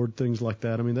room and board, things like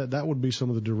that. I mean, that would be some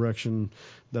of the direction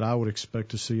that I would expect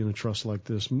to see in a trust like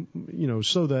this,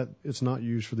 so that it's not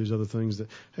used for these other things that,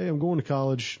 hey, I'm going to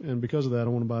college and because of that I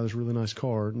want to buy this really nice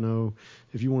car. No,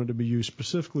 if you want it to be used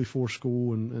specifically for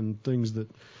school and things that,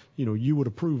 you would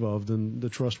approve of, then the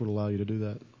trust would allow you to do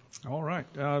that. All right.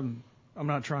 I'm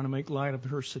not trying to make light of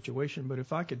her situation, but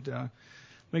if I could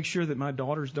make sure that my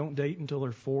daughters don't date until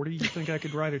they're 40. You think I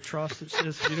could write a trust that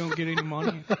says you don't get any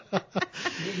money?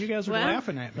 You guys are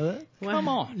laughing at me. Come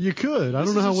on. You could. I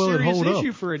don't know how well it'd hold up. This is a serious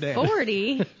issue for a dad.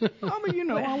 40? I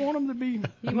mean, I want them to be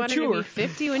mature. You want her to be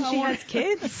 50 when she has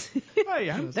kids?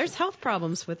 Hey, there's health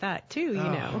problems with that, too,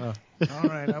 All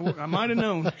right. I might have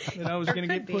known that I was going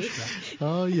to get pushed back.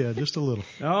 Oh, yeah, just a little.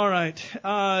 All right.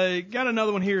 Got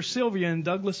another one here. Sylvia and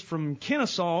Douglas from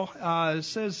Kennesaw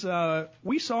says,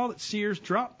 we saw that Sears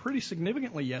dropped pretty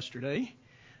significantly yesterday.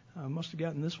 Must have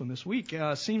gotten this one this week.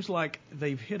 Seems like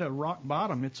they've hit a rock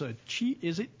bottom.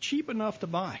 Is it cheap enough to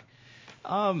buy?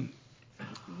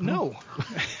 No.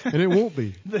 And it won't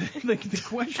be. The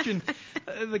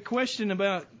question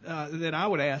about that I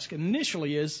would ask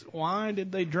initially is, why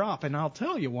did they drop? And I'll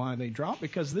tell you why they dropped,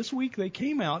 because this week they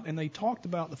came out and they talked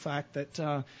about the fact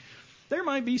that there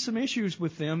might be some issues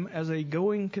with them as a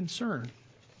going concern.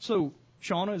 So,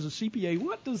 Shauna, as a CPA,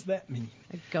 what does that mean?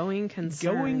 A going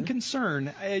concern. Going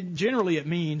concern. Generally, it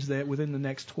means that within the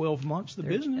next 12 months, the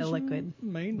business illiquid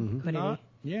may not.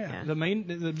 Yeah, the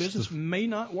business may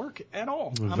not work at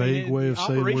all. A vague way of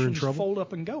saying we're in trouble. Operations fold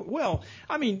up and go. Well,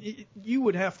 I mean, you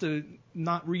would have to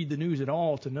not read the news at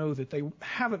all to know that they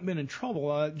haven't been in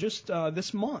trouble. Just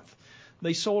this month,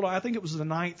 they sold. I think it was the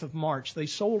 9th of March. They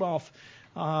sold off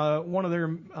one of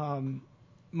their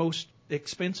most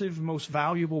expensive, most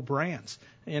valuable brands.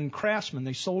 And Craftsman,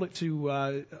 they sold it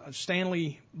to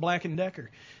Stanley Black & Decker.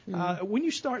 When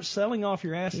you start selling off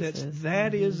your assets,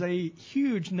 that is a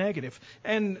huge negative.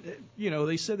 And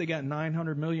they said they got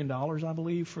 $900 million, I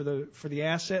believe, for the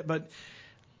asset. But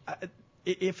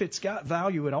if it's got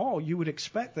value at all, you would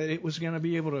expect that it was going to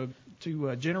be able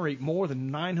to generate more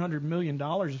than $900 million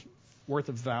worth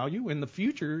of value in the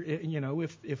future,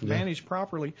 if managed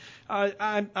properly.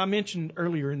 I mentioned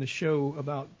earlier in the show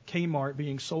about Kmart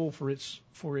being sold for its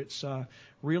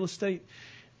real estate.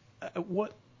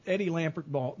 What Eddie Lampert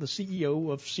bought, the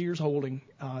CEO of Sears Holding,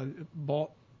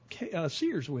 bought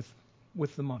Sears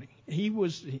with the money.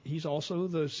 He's also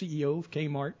the CEO of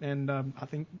Kmart, and I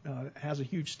think has a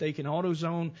huge stake in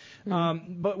AutoZone.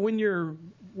 But when you're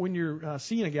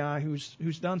seeing a guy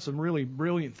who's done some really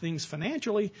brilliant things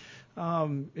financially,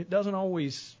 it doesn't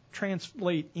always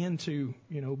translate into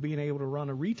being able to run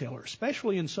a retailer,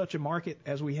 especially in such a market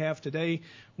as we have today,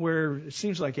 where it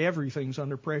seems like everything's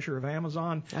under pressure of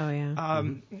Amazon. Oh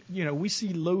yeah. We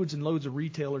see loads and loads of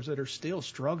retailers that are still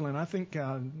struggling. I think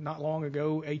not long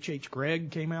ago, H.H.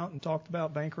 Gregg came out and talked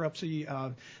about bankruptcy.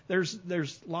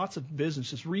 There's lots of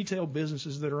businesses, retail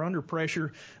businesses, that are under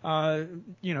pressure.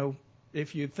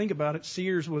 If you think about it,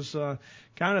 Sears was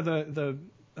kind of the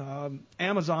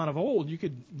Amazon of old. You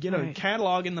could get a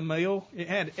catalog in the mail. It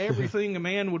had everything a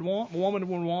man would want, a woman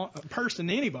would want, a person,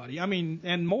 anybody. I mean,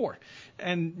 and more.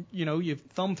 And you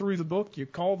thumb through the book, you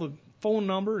call the phone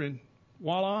number, and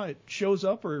voila, it shows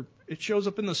up, or it shows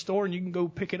up in the store, and you can go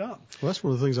pick it up. Well, that's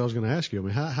one of the things I was going to ask you. I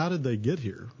mean, how did they get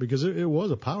here? Because it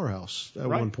was a powerhouse at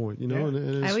one point,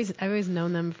 And I've always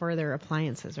known them for their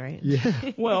appliances, right? Yeah.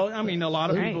 Well, I mean, a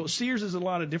lot of people. Sears is a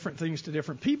lot of different things to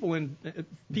different people, and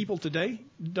people today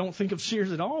don't think of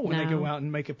Sears at all when they go out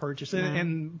and make a purchase.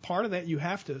 And part of that you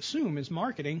have to assume is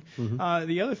marketing.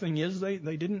 The other thing is they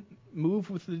didn't move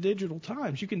with the digital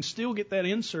times. You can still get that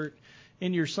insert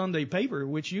in your Sunday paper,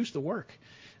 which used to work.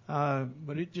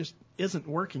 But it just isn't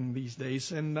working these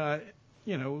days. And, a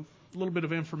little bit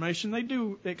of information. They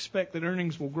do expect that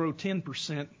earnings will grow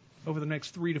 10% over the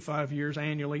next 3 to 5 years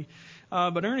annually.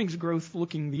 But earnings growth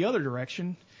looking the other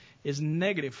direction is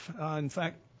negative. In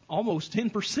fact, almost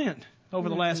 10% over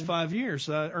the last 5 years.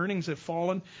 Earnings have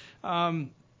fallen.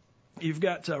 You've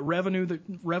got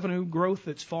revenue growth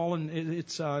that's fallen.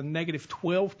 It's negative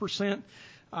 12%.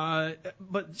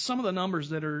 But some of the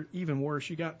numbers that are even worse,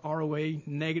 you got ROA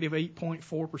negative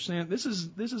 8.4%. This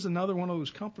is another one of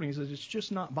those companies that is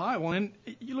just not viable. And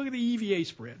you look at the EVA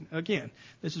spread. Again,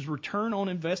 this is return on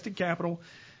invested capital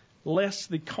less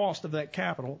the cost of that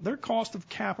capital. Their cost of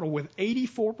capital with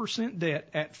 84% debt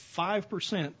at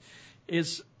 5%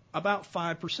 is about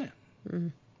 5%. Mm-hmm.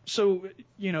 So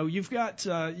you've got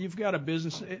a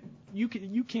business.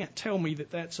 You can't tell me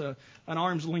that that's an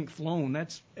arm's length loan.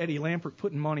 That's Eddie Lampert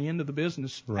putting money into the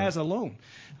business as a loan.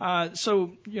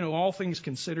 So all things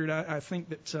considered, I think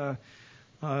that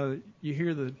you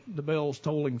hear the bells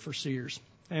tolling for Sears,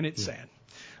 and it's sad.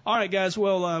 All right, guys.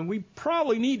 Well, we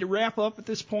probably need to wrap up at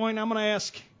this point. I'm going to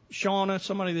ask Shauna,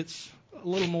 somebody that's a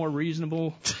little more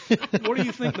reasonable. What do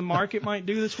you think the market might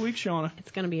do this week, Shauna?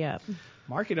 It's going to be up.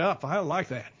 Mark it up. I like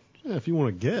that. Yeah, if you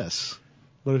want to guess.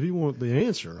 But if you want the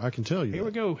answer, I can tell you. Here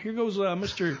we go. Here goes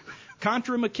Mr.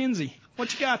 Contra McKenzie.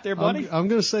 What you got there, buddy? I'm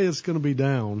going to say it's going to be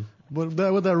down. But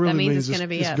what that really means it's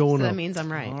going up. That means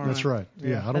I'm right. Right. That's right.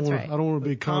 Yeah, I don't want to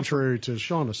be contrary to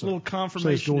Shauna's. A little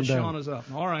confirmation that Shauna's up.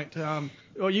 All right.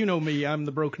 Well, you know me. I'm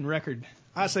the broken record.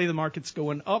 I say the market's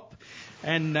going up,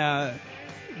 and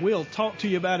we'll talk to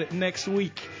you about it next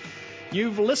week.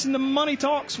 You've listened to Money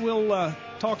Talks. We'll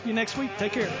talk to you next week.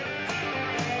 Take care.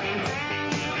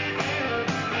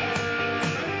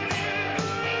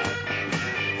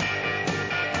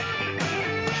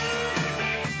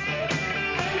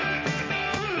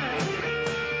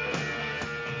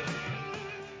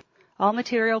 All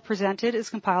material presented is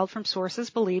compiled from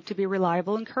sources believed to be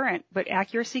reliable and current, but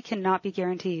accuracy cannot be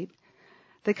guaranteed.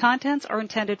 The contents are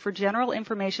intended for general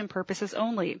information purposes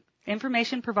only.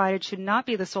 Information provided should not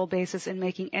be the sole basis in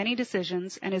making any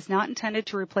decisions and is not intended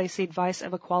to replace the advice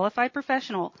of a qualified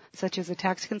professional, such as a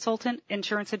tax consultant,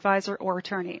 insurance advisor, or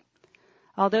attorney.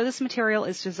 Although this material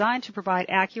is designed to provide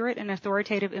accurate and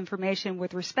authoritative information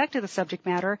with respect to the subject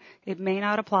matter, it may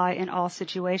not apply in all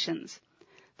situations.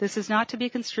 This is not to be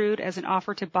construed as an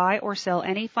offer to buy or sell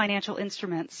any financial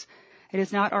instruments. It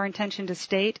is not our intention to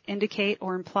state, indicate,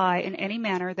 or imply in any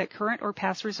manner that current or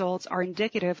past results are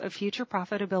indicative of future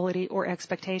profitability or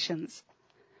expectations.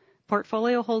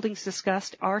 Portfolio holdings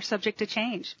discussed are subject to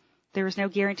change. There is no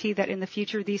guarantee that in the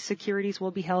future these securities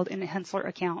will be held in Henssler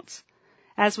accounts.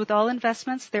 As with all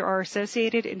investments, there are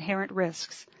associated inherent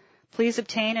risks. Please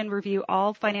obtain and review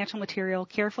all financial material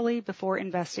carefully before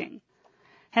investing.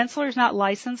 Henssler is not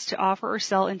licensed to offer or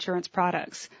sell insurance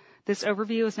products. This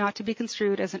overview is not to be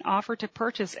construed as an offer to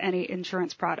purchase any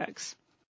insurance products.